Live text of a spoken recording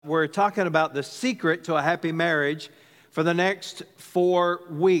we're talking about the secret to a happy marriage for the next 4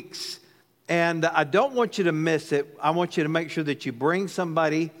 weeks. And I don't want you to miss it. I want you to make sure that you bring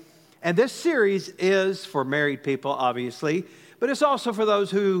somebody. And this series is for married people, obviously, but it's also for those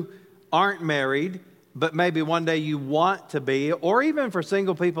who aren't married, but maybe one day you want to be, or even for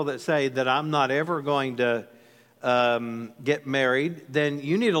single people that say that I'm not ever going to get married. Then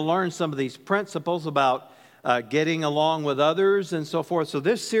you need to learn some of these principles about getting along with others and so forth. So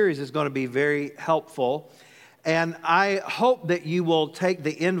this series is going to be very helpful. And I hope that you will take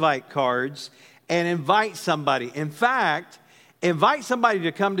the invite cards and invite somebody. In fact, invite somebody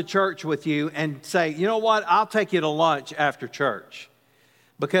to come to church with you and say, you know what, I'll take you to lunch after church,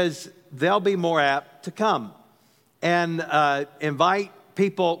 because they'll be more apt to come. And invite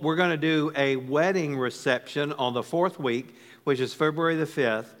people. We're going to do a wedding reception on the 4th week, which is February the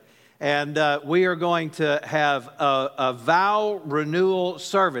 5th. And we are going to have a vow renewal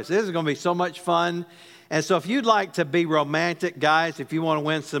service. This is going to be so much fun. And so if you'd like to be romantic, guys, if you want to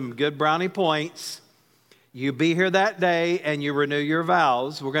win some good brownie points, you be here that day and you renew your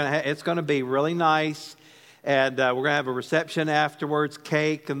vows. It's going to be really nice. And we're going to have a reception afterwards,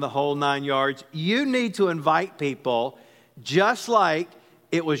 cake and the whole 9 yards. You need to invite people just like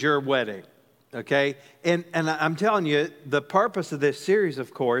it was your wedding, okay? And I'm telling you, the purpose of this series,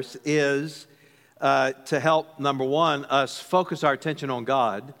 of course, is to help, number one, us focus our attention on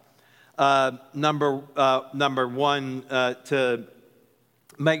God. Number one, to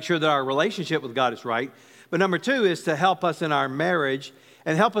make sure that our relationship with God is right. But number two is to help us in our marriage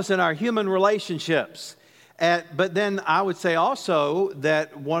and help us in our human relationships. But then I would say also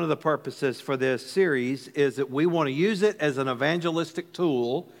that one of the purposes for this series is that we want to use it as an evangelistic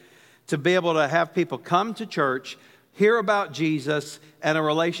tool to be able to have people come to church, hear about Jesus and a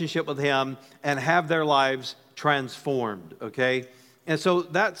relationship with Him, and have their lives transformed, okay? And so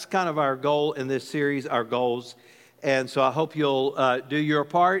that's kind of our goal in this series, our goals. And so I hope you'll do your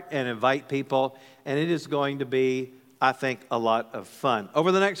part and invite people. And it is going to be, I think, a lot of fun.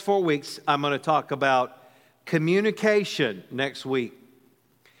 Over the next 4 weeks, I'm going to talk about communication next week.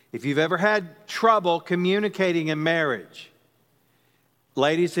 If you've ever had trouble communicating in marriage,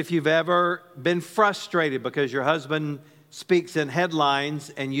 ladies, if you've ever been frustrated because your husband speaks in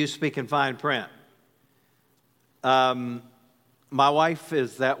headlines and you speak in fine print, my wife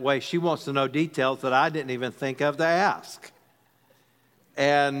is that way. She wants to know details that I didn't even think of to ask.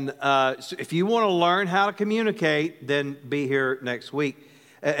 And so if you want to learn how to communicate, then be here next week.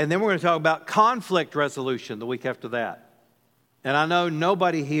 And then we're going to talk about conflict resolution the week after that. And I know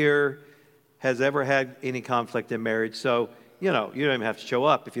nobody here has ever had any conflict in marriage, so, you don't even have to show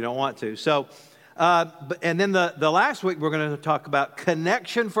up if you don't want to. So, and then the last week, we're going to talk about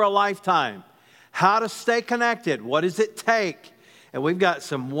connection for a lifetime. How to stay connected. What does it take? And we've got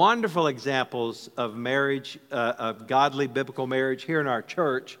some wonderful examples of marriage, of godly biblical marriage here in our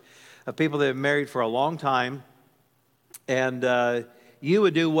church, of people that have married for a long time. And you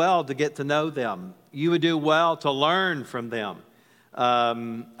would do well to get to know them. You would do well to learn from them.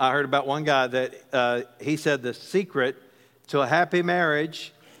 I heard about one guy that he said the secret to a happy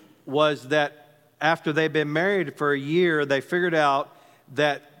marriage was that after they'd been married for a year, they figured out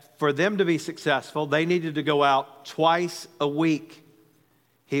that for them to be successful, they needed to go out twice a week.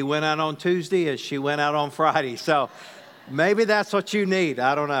 He went out on Tuesday and she went out on Friday. So maybe that's what you need.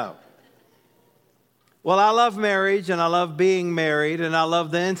 I don't know. Well, I love marriage and I love being married and I love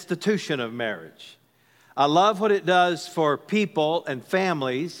the institution of marriage. I love what it does for people and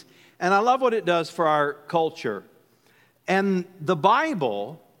families, and I love what it does for our culture. And the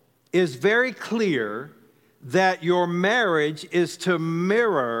Bible is very clear that your marriage is to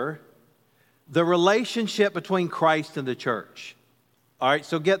mirror the relationship between Christ and the church. All right,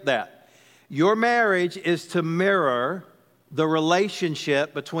 so get that. Your marriage is to mirror the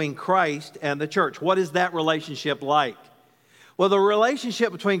relationship between Christ and the church. What is that relationship like? Well, the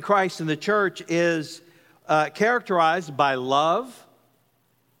relationship between Christ and the church is characterized by love.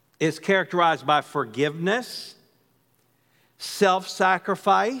 It's characterized by forgiveness,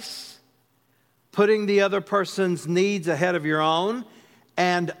 self-sacrifice, putting the other person's needs ahead of your own,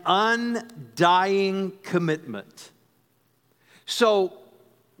 and undying commitment. So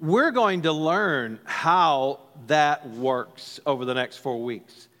we're going to learn how that works over the next 4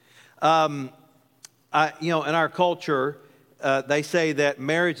 weeks. In our culture, they say that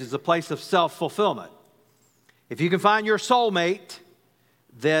marriage is a place of self-fulfillment. If you can find your soulmate,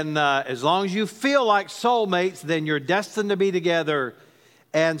 then as long as you feel like soulmates, then you're destined to be together.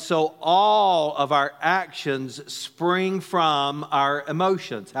 And so all of our actions spring from our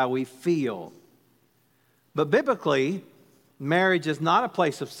emotions, how we feel. But biblically, marriage is not a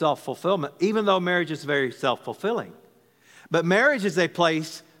place of self-fulfillment, even though marriage is very self-fulfilling. But marriage is a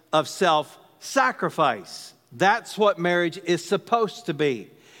place of self-sacrifice. That's what marriage is supposed to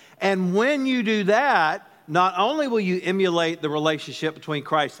be. And when you do that, not only will you emulate the relationship between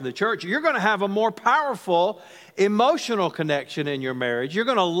Christ and the church, you're going to have a more powerful emotional connection in your marriage. You're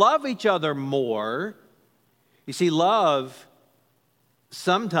going to love each other more. You see, love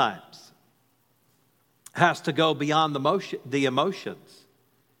sometimes has to go beyond the emotions.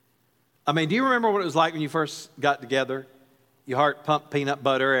 I mean, do you remember what it was like when you first got together? Your heart pumped peanut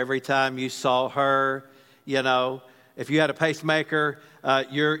butter every time you saw her, you know. If you had a pacemaker,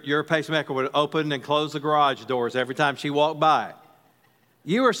 your pacemaker would open and close the garage doors every time she walked by.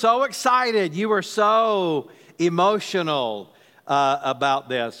 You were so excited. You were so emotional about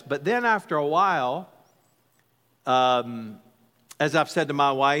this. But then after a while, as I've said to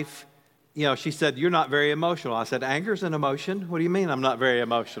my wife, you know, she said, "You're not very emotional." I said, "Anger's an emotion. What do you mean I'm not very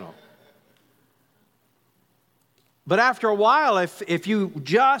emotional?" But after a while, if you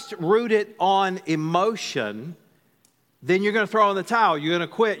just root it on emotion, then you're going to throw in the towel. You're going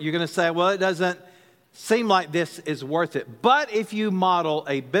to quit. You're going to say, "Well, it doesn't seem like this is worth it." But if you model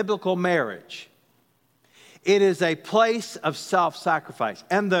a biblical marriage, it is a place of self-sacrifice.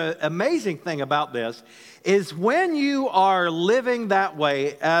 And the amazing thing about this is when you are living that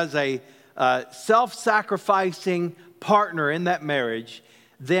way as a self-sacrificing partner in that marriage,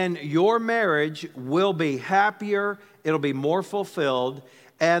 then your marriage will be happier, it'll be more fulfilled,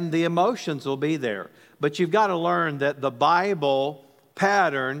 and the emotions will be there. But you've got to learn that the Bible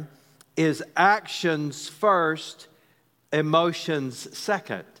pattern is actions first, emotions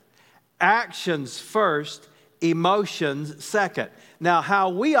second. Actions first, emotions second. Now, how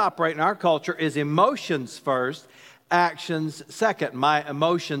we operate in our culture is emotions first, actions second. My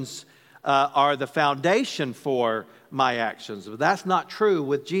emotions are the foundation for my actions. But that's not true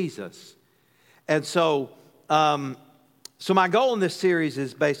with Jesus. And so my goal in this series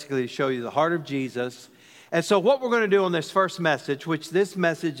is basically to show you the heart of Jesus. And so what we're going to do on this first message, which this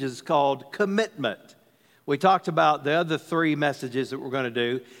message is called commitment. We talked about the other three messages that we're going to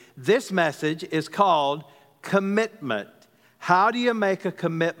do. This message is called commitment. How do you make a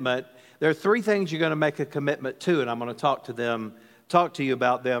commitment? There are three things you're going to make a commitment to, and I'm going to talk to you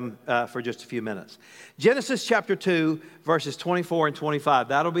about them for just a few minutes. Genesis chapter 2, verses 24 and 25.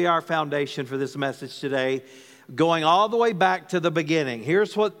 That'll be our foundation for this message today, going all the way back to the beginning.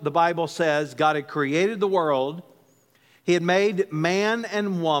 Here's what the Bible says. God had created the world. He had made man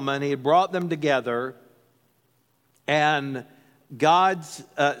and woman. He had brought them together. And God's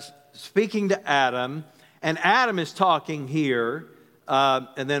speaking to Adam. And Adam is talking here.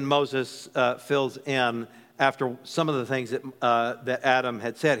 And then Moses fills in after some of the things that Adam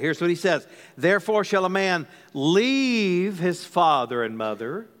had said. Here's what he says. "Therefore shall a man leave his father and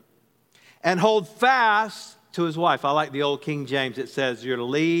mother and hold fast to his wife." I like the old King James. It says you're to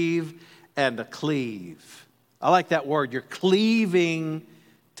leave and to cleave. I like that word. You're cleaving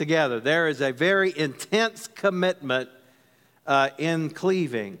together. There is a very intense commitment in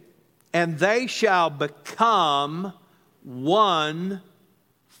cleaving. "And they shall become one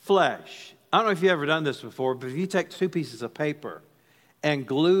flesh." I don't know if you've ever done this before, but if you take two pieces of paper and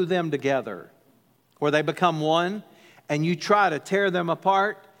glue them together where they become one and you try to tear them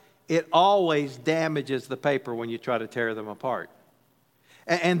apart, it always damages the paper when you try to tear them apart.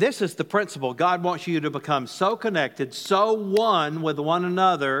 And this is the principle. God wants you to become so connected, so one with one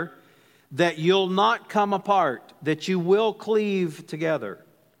another, that you'll not come apart, that you will cleave together.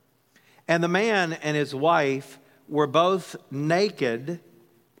 "And the man and his wife were both naked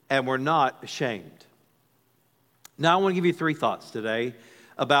and were not ashamed." Now, I want to give you three thoughts today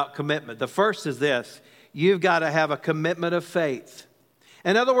about commitment. The first is this. You've got to have a commitment of faith.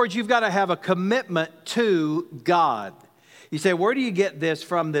 In other words, you've got to have a commitment to God. You say, where do you get this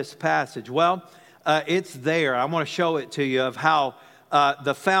from this passage? Well, it's there. I want to show it to you of how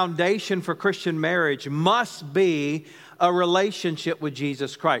the foundation for Christian marriage must be a relationship with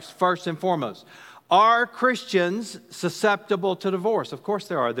Jesus Christ, first and foremost. Are Christians susceptible to divorce? Of course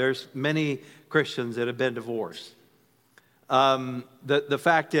there are. There's many Christians that have been divorced. The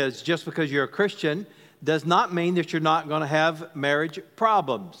fact is, just because you're a Christian does not mean that you're not going to have marriage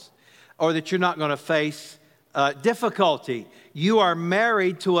problems or that you're not going to face difficulty. You are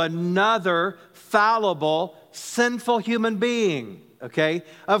married to another fallible, sinful human being, okay?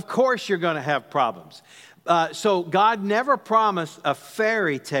 Of course you're going to have problems. So God never promised a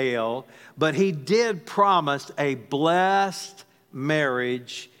fairy tale, but He did promise a blessed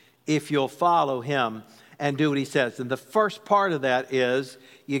marriage if you'll follow Him and do what He says. And the first part of that is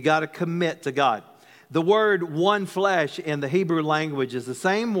you got to commit to God. The word one flesh in the Hebrew language is the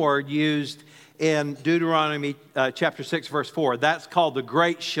same word used in Deuteronomy chapter 6, verse 4. That's called the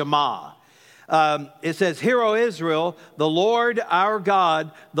Great Shema. It says, "Hear, O Israel, the Lord our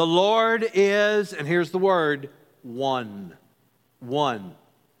God, the Lord is," and here's the word, one. One.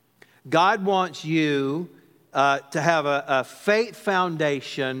 God wants you to have a faith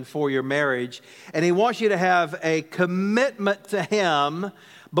foundation for your marriage, and He wants you to have a commitment to Him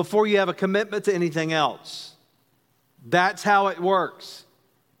before you have a commitment to anything else. That's how it works.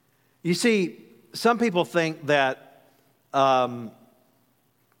 You see, some people think that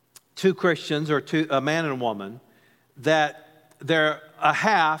two Christians, or a man and a woman, that they're a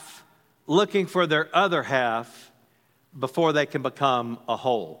half looking for their other half before they can become a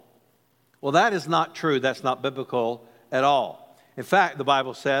whole. Well, that is not true. That's not biblical at all. In fact, the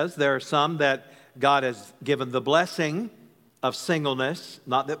Bible says there are some that God has given the blessing of singleness,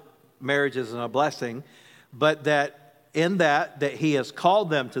 not that marriage isn't a blessing, but that in that He has called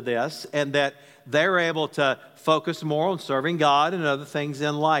them to this, and that they're able to focus more on serving God and other things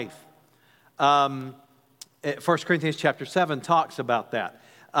in life. 1 Corinthians chapter 7 talks about that.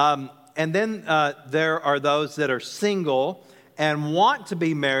 And then there are those that are single and want to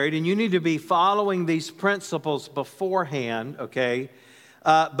be married, and you need to be following these principles beforehand, okay?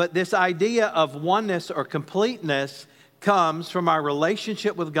 But this idea of oneness or completeness comes from our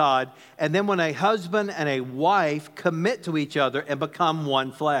relationship with God, and then when a husband and a wife commit to each other and become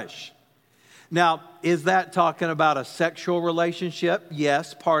one flesh. Now, is that talking about a sexual relationship?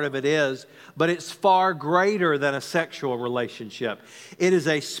 Yes, part of it is, but it's far greater than a sexual relationship. It is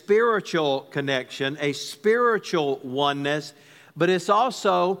a spiritual connection, a spiritual oneness, but it's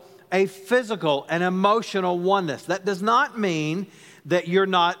also a physical and emotional oneness. That does not mean that you're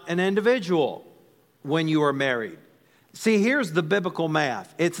not an individual when you are married. See, here's the biblical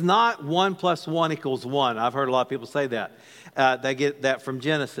math. It's not 1 + 1 = 1. I've heard a lot of people say that. They get that from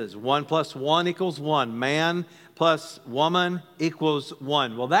Genesis. 1 + 1 = 1. Man plus woman equals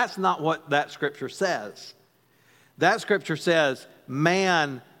 1. Well, that's not what that scripture says. That scripture says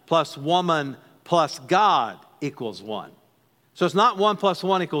man plus woman plus God equals 1. So it's not 1 +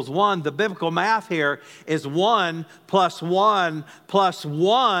 1 = 1. The biblical math here is 1 + 1 +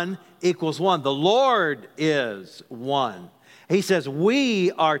 1 = 1. The Lord is one. He says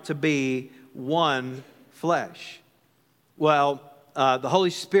we are to be one flesh. Well, the Holy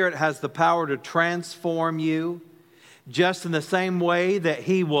Spirit has the power to transform you, just in the same way that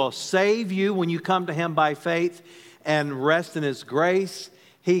He will save you when you come to Him by faith and rest in His grace.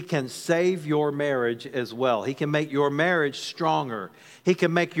 He can save your marriage as well. He can make your marriage stronger. He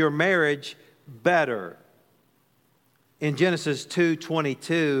can make your marriage better. In Genesis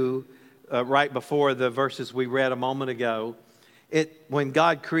 2:22, right before the verses we read a moment ago, when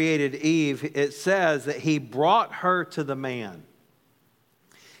God created Eve, it says that He brought her to the man.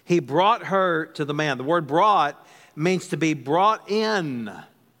 He brought her to the man. The word brought means to be brought in,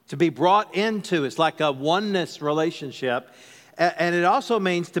 to be brought into. It's like a oneness relationship. And it also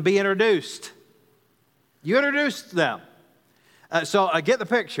means to be introduced. You introduced them. So I get the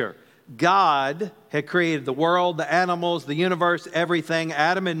picture. God had created the world, the animals, the universe, everything.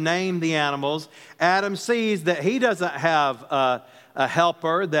 Adam had named the animals. Adam sees that he doesn't have a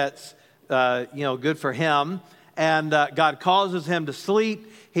helper that's good for him. And God causes him to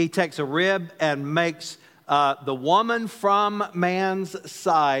sleep. He takes a rib and makes the woman from man's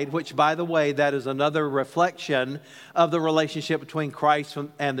side, which, by the way, that is another reflection of the relationship between Christ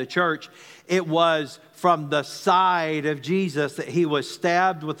and the church. It was from the side of Jesus that He was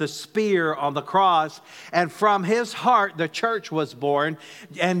stabbed with a spear on the cross, and from His heart the church was born.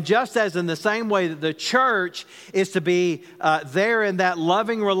 And just as in the same way that the church is to be there in that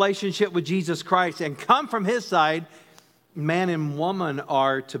loving relationship with Jesus Christ and come from His side, man and woman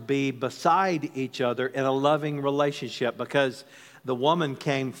are to be beside each other in a loving relationship, because the woman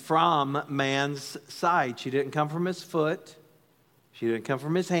came from man's side. She didn't come from his foot. She didn't come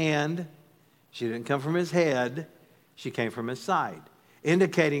from his hand. She didn't come from his head. She came from his side,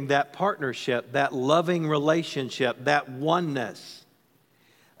 indicating that partnership, that loving relationship, that oneness.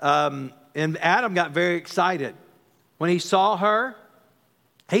 And Adam got very excited. When he saw her,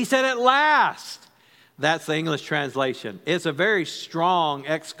 he said, "At last." That's the English translation. It's a very strong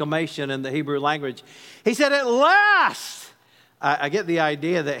exclamation in the Hebrew language. He said, "At last." I get the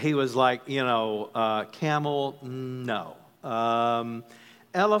idea that he was like, camel, no.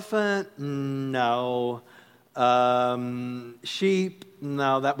 Elephant, no. Sheep,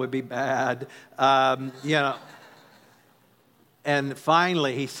 no, that would be bad. And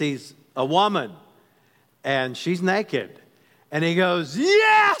finally he sees a woman, and she's naked. And he goes,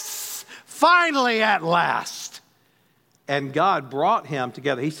 "Yes! finally, at last. And God brought him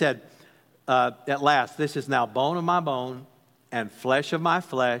together. He said, at last, this is now bone of my bone and flesh of my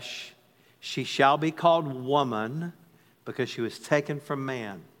flesh. She shall be called woman because she was taken from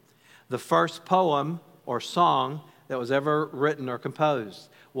man. The first poem or song that was ever written or composed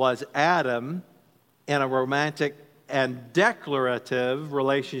was Adam in a romantic and declarative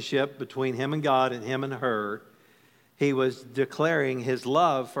relationship between him and God and him and her. He was declaring his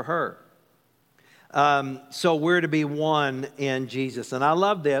love for her. So we're to be one in Jesus. And I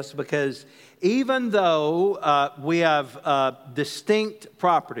love this because even though we have distinct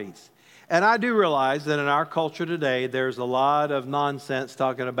properties, and I do realize that in our culture today, there's a lot of nonsense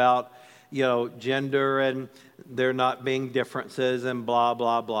talking about, gender and there not being differences and blah,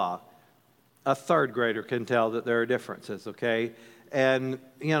 blah, blah. A third grader can tell that there are differences, okay? And,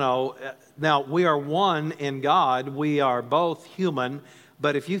 now we are one in God. We are both human.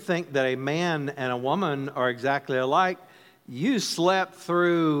 But if you think that a man and a woman are exactly alike, you slept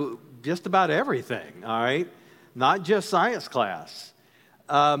through just about everything, all right? Not just science class.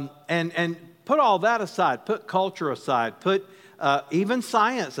 And put all that aside, put culture aside, put even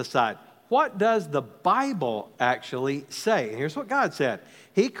science aside. What does the Bible actually say? And here's what God said.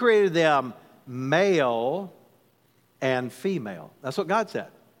 He created them male and female. That's what God said.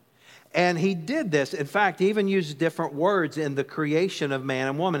 And he did this. In fact, he even used different words in the creation of man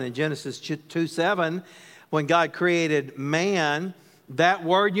and woman. In Genesis 2:7, when God created man, that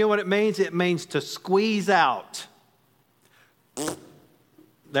word, you know what it means? It means to squeeze out.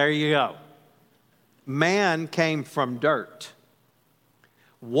 There you go. Man came from dirt.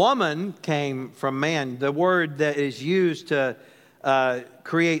 Woman came from man. The word that is used to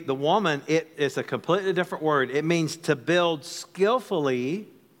create the woman, it is a completely different word. It means to build skillfully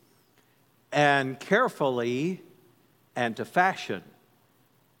and carefully and to fashion.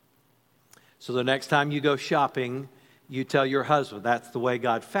 So the next time you go shopping, you tell your husband, that's the way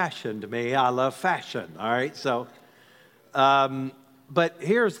God fashioned me. I love fashion. All right. So, but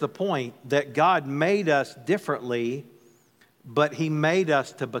here's the point, that God made us differently, but he made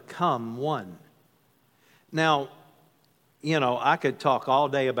us to become one. Now, I could talk all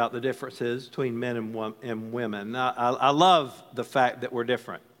day about the differences between men and women. I love the fact that we're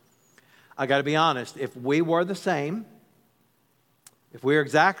different. I got to be honest, if we were the same, if we were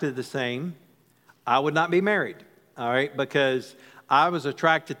exactly the same, I would not be married, all right? Because I was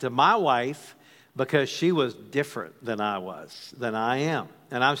attracted to my wife because she was different than I am.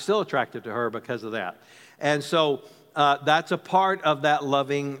 And I'm still attracted to her because of that. And so that's a part of that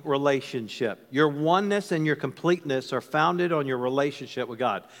loving relationship. Your oneness and your completeness are founded on your relationship with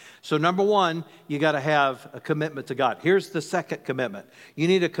God. So number one, you got to have a commitment to God. Here's the second commitment. You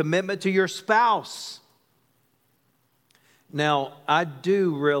need a commitment to your spouse. Now, I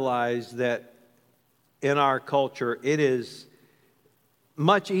do realize that in our culture, it is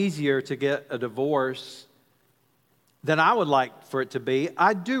much easier to get a divorce than I would like for it to be.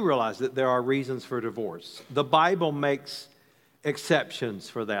 I do realize that there are reasons for divorce. The Bible makes exceptions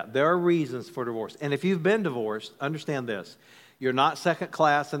for that. There are reasons for divorce. And if you've been divorced, understand this. You're not second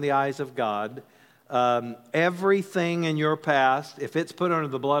class in the eyes of God. Everything in your past, if it's put under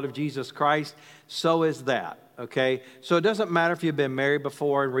the blood of Jesus Christ, so is that. Okay? So it doesn't matter if you've been married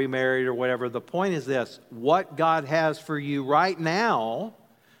before and remarried or whatever. The point is this. What God has for you right now,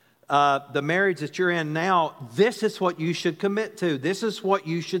 the marriage that you're in now, this is what you should commit to. This is what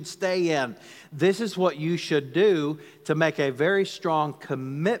you should stay in. This is what you should do to make a very strong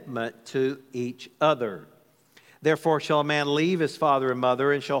commitment to each other. Therefore shall a man leave his father and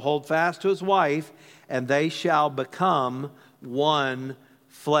mother and shall hold fast to his wife, and they shall become one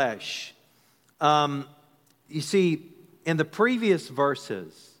flesh. You see, in the previous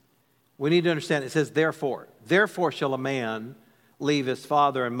verses, we need to understand it says, therefore shall a man leave his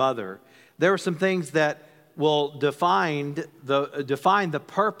father and mother. There are some things that will define the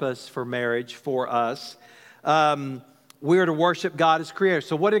purpose for marriage for us. We're to worship God as creator.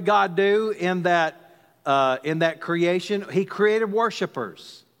 So what did God do in that creation? He created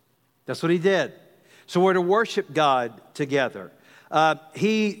worshipers. That's what he did. So we're to worship God together.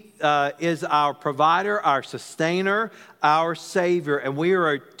 He is our provider, our sustainer, our Savior, and we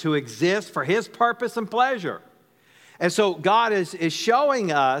are to exist for his purpose and pleasure. And so God is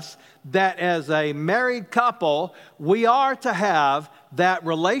showing us that as a married couple, we are to have that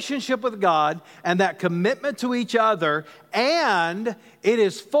relationship with God and that commitment to each other, and it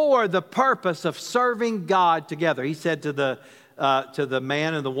is for the purpose of serving God together. He said to the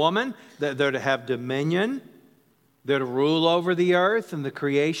man and the woman that they're to have dominion, they're to rule over the earth and the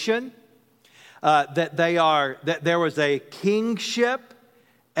creation, that there was a kingship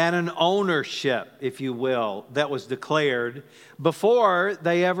and an ownership, if you will, that was declared before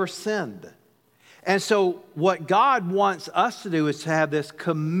they ever sinned. And so what God wants us to do is to have this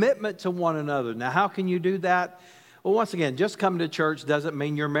commitment to one another. Now, how can you do that? Well, once again, just coming to church doesn't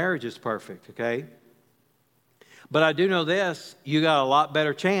mean your marriage is perfect, okay? But I do know this, you got a lot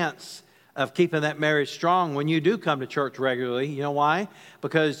better chance of keeping that marriage strong when you do come to church regularly. You know why?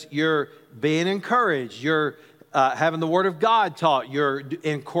 Because you're being encouraged. You're having the Word of God taught. You're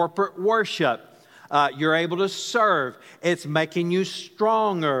in corporate worship. You're able to serve. It's making you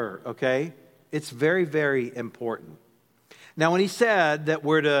stronger, okay? It's very, very important. Now, when he said that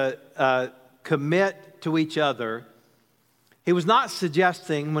we're to commit to each other, he was not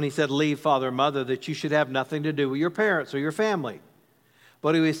suggesting when he said leave father and mother that you should have nothing to do with your parents or your family.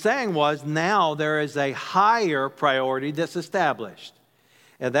 What he was saying was now there is a higher priority that's established,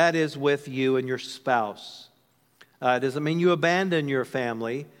 and that is with you and your spouse. It doesn't mean you abandon your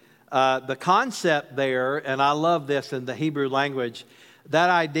family. The concept there, and I love this in the Hebrew language,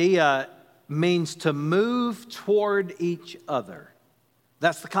 that idea means to move toward each other.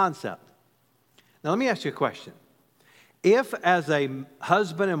 That's the concept. Now let me ask you a question. If as a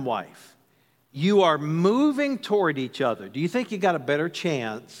husband and wife, you are moving toward each other, do you think you got a better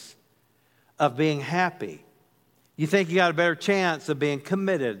chance of being happy? You think you got a better chance of being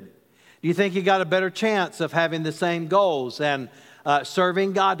committed? Do you think you got a better chance of having the same goals and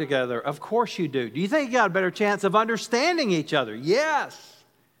serving God together? Of course you do. Do you think you got a better chance of understanding each other? Yes.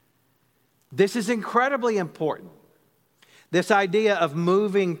 This is incredibly important. This idea of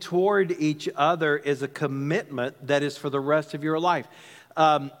moving toward each other is a commitment that is for the rest of your life.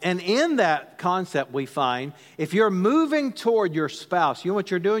 And in that concept, we find if you're moving toward your spouse, you know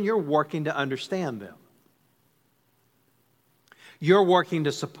what you're doing? You're working to understand them. You're working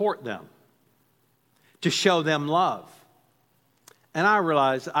to support them, to show them love. And I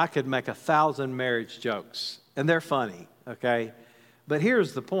realize I could make 1,000 marriage jokes, and they're funny, okay? But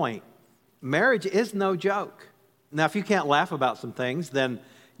here's the point. Marriage is no joke. Now, if you can't laugh about some things, then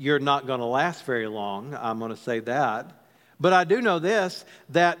you're not going to last very long. I'm going to say that. But I do know this,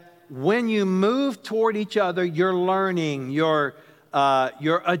 that when you move toward each other, you're learning, you're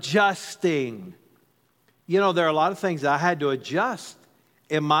adjusting. You know, there are a lot of things I had to adjust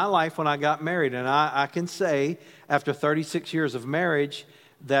in my life when I got married. And I can say, after 36 years of marriage,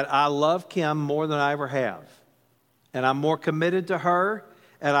 that I love Kim more than I ever have. And I'm more committed to her,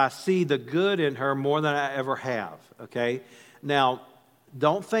 and I see the good in her more than I ever have, okay? Now,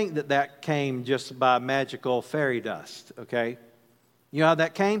 don't think that that came just by magical fairy dust, okay? You know how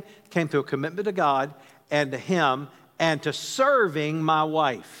that came? It came through a commitment to God and to Him and to serving my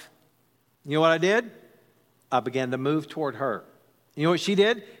wife. You know what I did? I began to move toward her. You know what she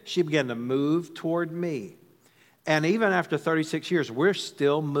did? She began to move toward me. And even after 36 years, we're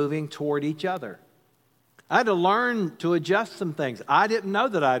still moving toward each other. I had to learn to adjust some things. I didn't know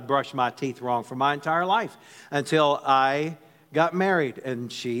that I'd brushed my teeth wrong for my entire life until I got married,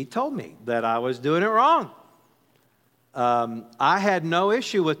 and she told me that I was doing it wrong. I had no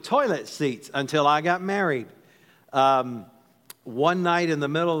issue with toilet seats until I got married. One night in the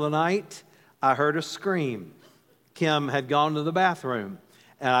middle of the night, I heard a scream. Kim had gone to the bathroom,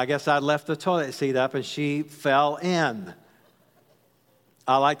 and I guess I'd left the toilet seat up, and she fell in.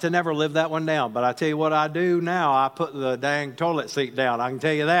 I like to never live that one down, but I tell you what I do now, I put the dang toilet seat down. I can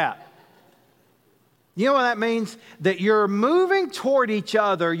tell you that. You know what that means? That you're moving toward each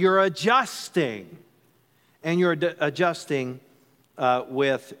other, you're adjusting, and you're adjusting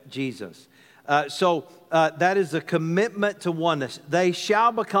with Jesus. So that is a commitment to oneness. They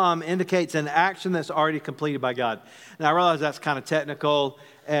shall become indicates an action that's already completed by God. Now, I realize that's kind of technical,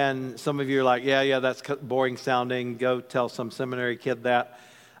 and some of you are like, yeah, that's boring sounding. Go tell some seminary kid that.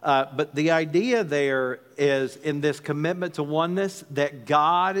 But the idea there is in this commitment to oneness that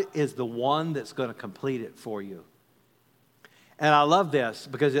God is the one that's going to complete it for you. And I love this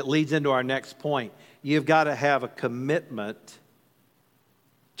because it leads into our next point. You've got to have a commitment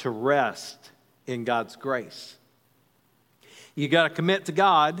to rest in God's grace. You've got to commit to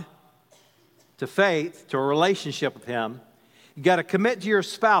God, to faith, to a relationship with Him. You've got to commit to your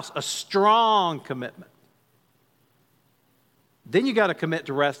spouse, a strong commitment. Then you got to commit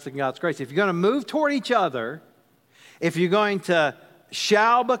to rest in God's grace. If you're going to move toward each other, if you're going to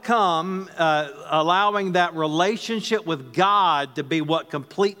shall become, allowing that relationship with God to be what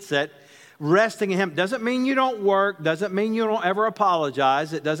completes it, resting in Him. Doesn't mean you don't work. Doesn't mean you don't ever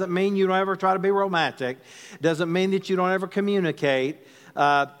apologize. It doesn't mean you don't ever try to be romantic. It doesn't mean that you don't ever communicate.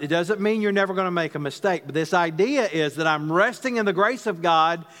 It doesn't mean you're never going to make a mistake. But this idea is that I'm resting in the grace of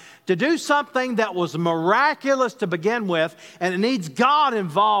God to do something that was miraculous to begin with, and it needs God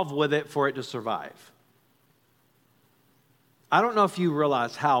involved with it for it to survive. I don't know if you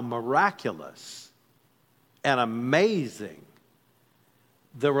realize how miraculous and amazing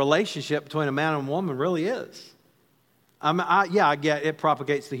the relationship between a man and a woman really is. I get it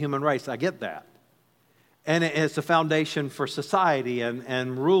propagates the human race. I get that. And it's the foundation for society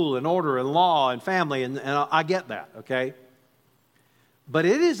and rule and order and law and family, and I get that, okay? But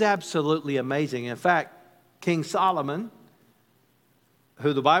it is absolutely amazing. In fact, King Solomon,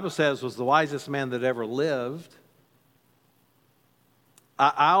 who the Bible says was the wisest man that ever lived,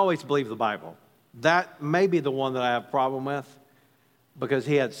 I always believe the Bible. That may be the one that I have a problem with because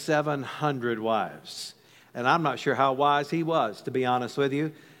he had 700 wives. And I'm not sure how wise he was, to be honest with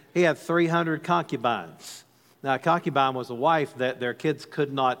you. He had 300 concubines. Now, a concubine was a wife that their kids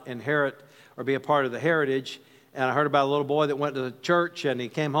could not inherit or be a part of the heritage. And I heard about a little boy that went to the church, and he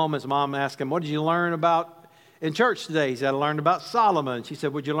came home. His mom asked him, "What did you learn about in church today?" He said, "I learned about Solomon." She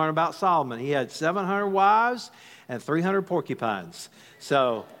said, "What did you learn about Solomon?" He had 700 wives and 300 porcupines.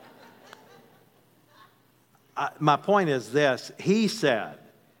 So my point is this. He said,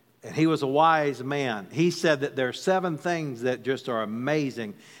 and he was a wise man, he said that there are 7 things that just are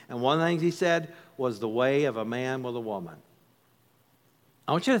amazing. And one of the things he said was the way of a man with a woman.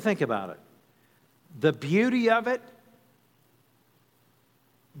 I want you to think about it. The beauty of it,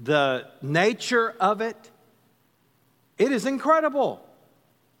 the nature of it, it is incredible.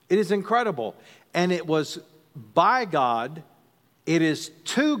 It is incredible. And it was by God, it is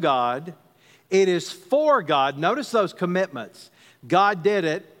to God, it is for God. Notice those commitments. God did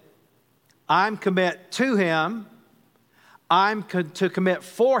it. I'm commit to Him. I'm to commit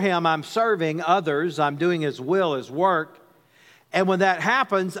for Him. I'm serving others. I'm doing His will, His work. And when that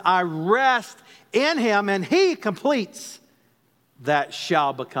happens, I rest in Him, and He completes that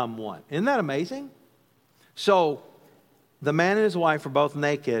shall become one. Isn't that amazing? So the man and his wife were both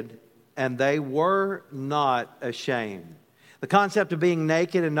naked, and they were not ashamed. The concept of being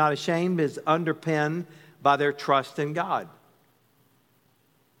naked and not ashamed is underpinned by their trust in God.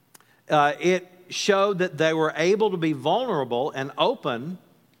 It showed that they were able to be vulnerable and open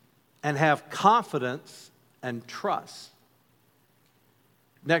and have confidence and trust.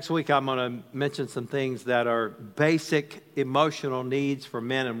 Next week, I'm going to mention some things that are basic emotional needs for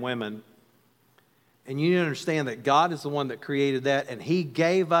men and women. And you need to understand that God is the one that created that, and He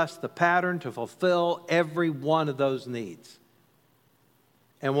gave us the pattern to fulfill every one of those needs.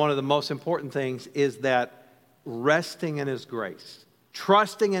 And one of the most important things is that resting in His grace,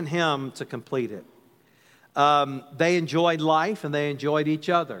 trusting in Him to complete it. They enjoyed life and they enjoyed each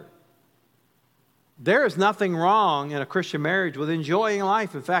other. There is nothing wrong in a Christian marriage with enjoying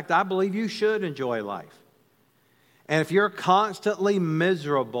life. In fact, I believe you should enjoy life. And if you're constantly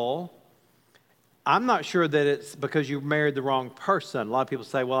miserable, I'm not sure that it's because you married the wrong person. A lot of people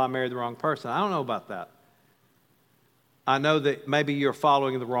say, well, I married the wrong person. I don't know about that. I know that maybe you're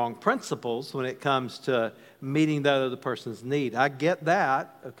following the wrong principles when it comes to meeting the other person's need. I get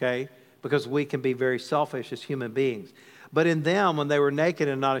that, okay, because we can be very selfish as human beings. But in them, when they were naked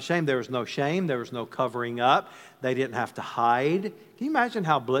and not ashamed, there was no shame, there was no covering up. They didn't have to hide. Can you imagine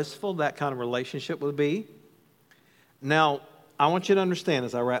how blissful that kind of relationship would be? Now, I want you to understand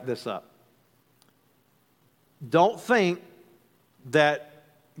as I wrap this up. Don't think that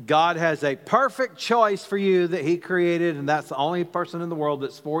God has a perfect choice for you that He created, and that's the only person in the world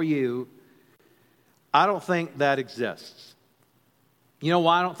that's for you. I don't think that exists. You know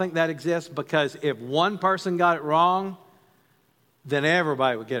why I don't think that exists? Because if one person got it wrong, then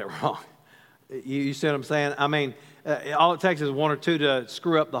everybody would get it wrong. You see what I'm saying? I mean, all it takes is one or two to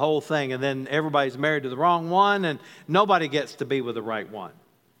screw up the whole thing, and then everybody's married to the wrong one, and nobody gets to be with the right one.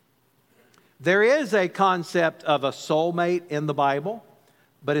 There is a concept of a soulmate in the Bible,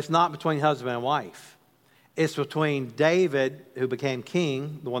 but it's not between husband and wife. It's between David, who became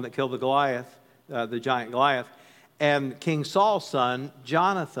king, the one that killed the Goliath, the giant Goliath, and King Saul's son,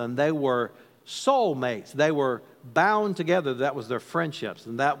 Jonathan. They were soulmates. They were bound together. That was their friendships.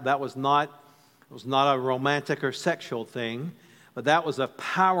 And that was not a romantic or sexual thing, but that was a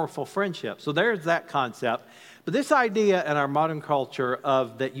powerful friendship. So there's that concept. But this idea in our modern culture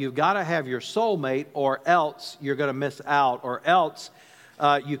of that you've got to have your soulmate or else you're going to miss out, or else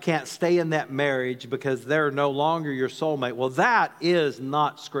you can't stay in that marriage because they're no longer your soulmate. Well, that is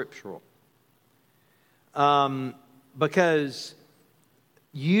not scriptural. Because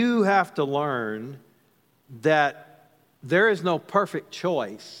you have to learn that there is no perfect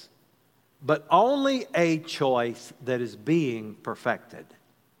choice, but only a choice that is being perfected.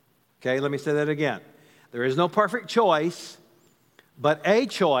 Okay, let me say that again. There is no perfect choice, but a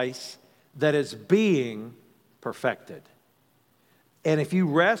choice that is being perfected. And if you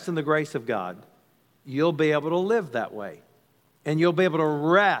rest in the grace of God, you'll be able to live that way. And you'll be able to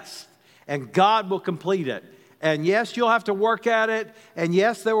rest, and God will complete it. And yes, you'll have to work at it, and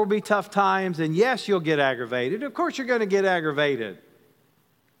yes, there will be tough times, and yes, you'll get aggravated. Of course, you're going to get aggravated.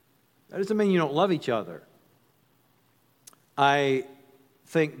 That doesn't mean you don't love each other. I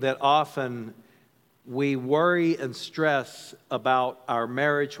think that often we worry and stress about our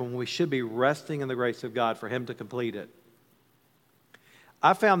marriage when we should be resting in the grace of God for Him to complete it.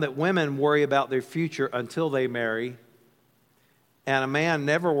 I found that women worry about their future until they marry, and a man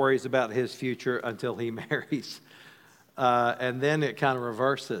never worries about his future until he marries. And then it kind of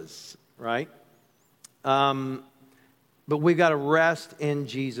reverses, right? But we've got to rest in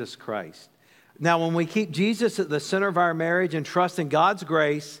Jesus Christ. Now, when we keep Jesus at the center of our marriage and trust in God's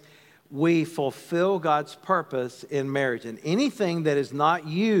grace, we fulfill God's purpose in marriage. And anything that is not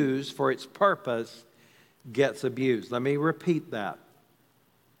used for its purpose gets abused. Let me repeat that.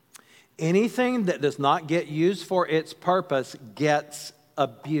 Anything that does not get used for its purpose gets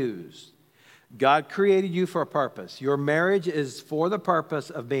abused. God created you for a purpose. Your marriage is for the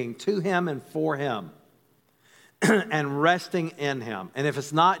purpose of being to Him and for Him and resting in Him. And if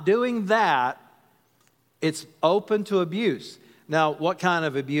it's not doing that, it's open to abuse. Now, what kind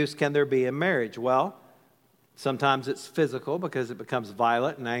of abuse can there be in marriage? Well, sometimes it's physical because it becomes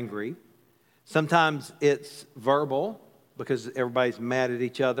violent and angry. Sometimes it's verbal because everybody's mad at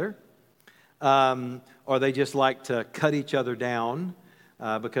each other. Or they just like to cut each other down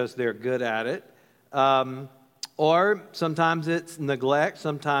because they're good at it. Or sometimes it's neglect.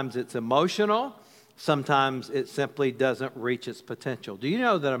 Sometimes it's emotional. Sometimes it simply doesn't reach its potential. Do you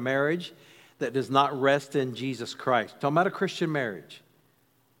know that a marriage that does not rest in Jesus Christ, talking about a Christian marriage,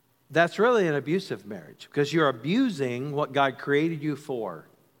 that's really an abusive marriage because you're abusing what God created you for.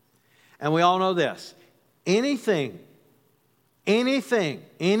 And we all know this. Any tool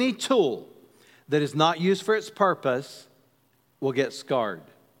that is not used for its purpose will get scarred.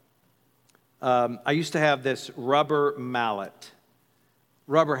 I used to have this rubber mallet,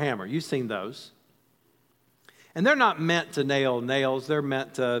 rubber hammer. You've seen those. And they're not meant to nail nails. They're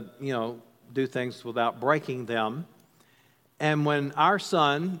meant to, do things without breaking them. And when our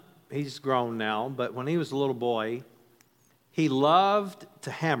son, he's grown now, but when he was a little boy, he loved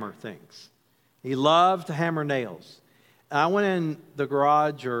to hammer things. He loved to hammer nails. And I went in the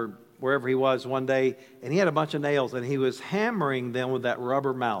garage or wherever he was one day, and he had a bunch of nails, and he was hammering them with that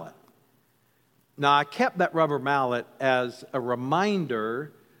rubber mallet. Now, I kept that rubber mallet as a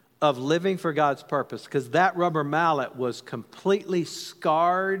reminder of living for God's purpose, because that rubber mallet was completely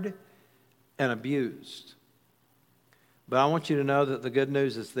scarred and abused. But I want you to know that the good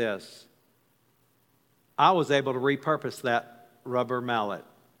news is this. I was able to repurpose that rubber mallet.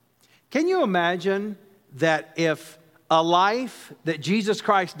 Can you imagine that if a life that Jesus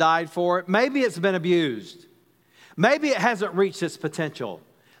Christ died for, maybe it's been abused. Maybe it hasn't reached its potential.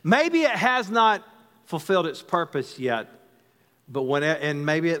 Maybe it has not fulfilled its purpose yet. But and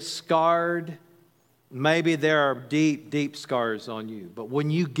maybe it's scarred. Maybe there are deep, deep scars on you. But when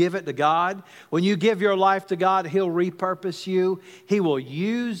you give it to God, when you give your life to God, He'll repurpose you. He will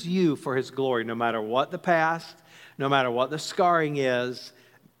use you for His glory, no matter what the past, no matter what the scarring is.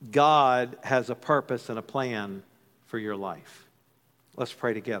 God has a purpose and a plan for your life. Let's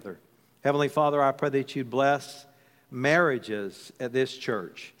pray together. Heavenly Father, I pray that You'd bless marriages at this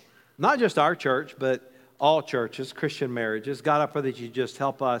church. Not just our church, but all churches, Christian marriages. God, I pray that You just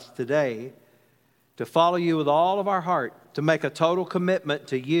help us today to follow You with all of our heart, to make a total commitment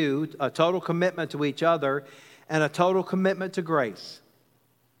to You, a total commitment to each other, and a total commitment to grace.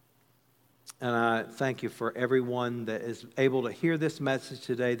 And I thank You for everyone that is able to hear this message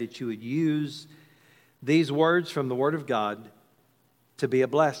today, that You would use these words from the Word of God to be a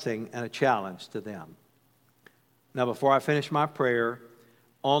blessing and a challenge to them. Now, before I finish my prayer,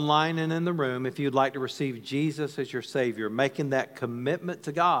 online and in the room, if you'd like to receive Jesus as your Savior, making that commitment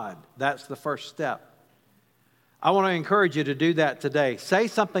to God, that's the first step. I want to encourage you to do that today. Say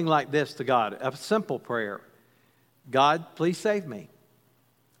something like this to God, a simple prayer. God, please save me.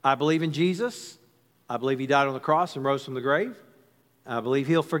 I believe in Jesus. I believe He died on the cross and rose from the grave. I believe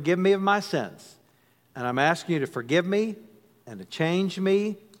He'll forgive me of my sins. And I'm asking You to forgive me and to change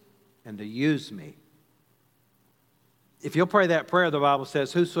me and to use me. If you'll pray that prayer, the Bible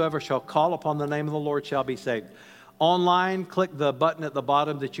says, whosoever shall call upon the name of the Lord shall be saved. Online, click the button at the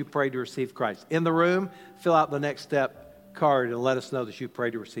bottom that you prayed to receive Christ. In the room, fill out the next step card and let us know that you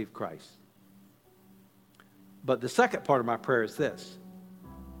prayed to receive Christ. But the second part of my prayer is this.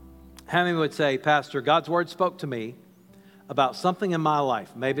 How many would say, Pastor, God's Word spoke to me about something in my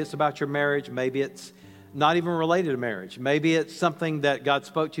life. Maybe it's about your marriage. Maybe it's not even related to marriage. Maybe it's something that God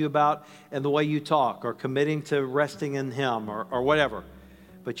spoke to you about in the way you talk, or committing to resting in Him, or whatever.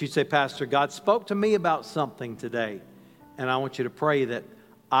 But you say, Pastor, God spoke to me about something today, and I want you to pray that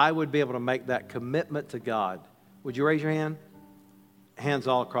I would be able to make that commitment to God. Would you raise your hand? Hands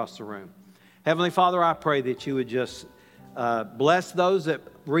all across the room. Heavenly Father, I pray that you would just bless those that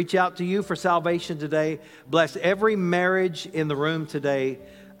reach out to you for salvation today. Bless every marriage in the room today,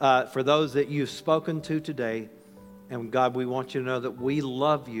 for those that you've spoken to today. And God, we want you to know that we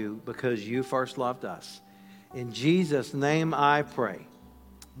love you because you first loved us. In Jesus' name I pray.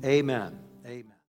 Amen. Amen.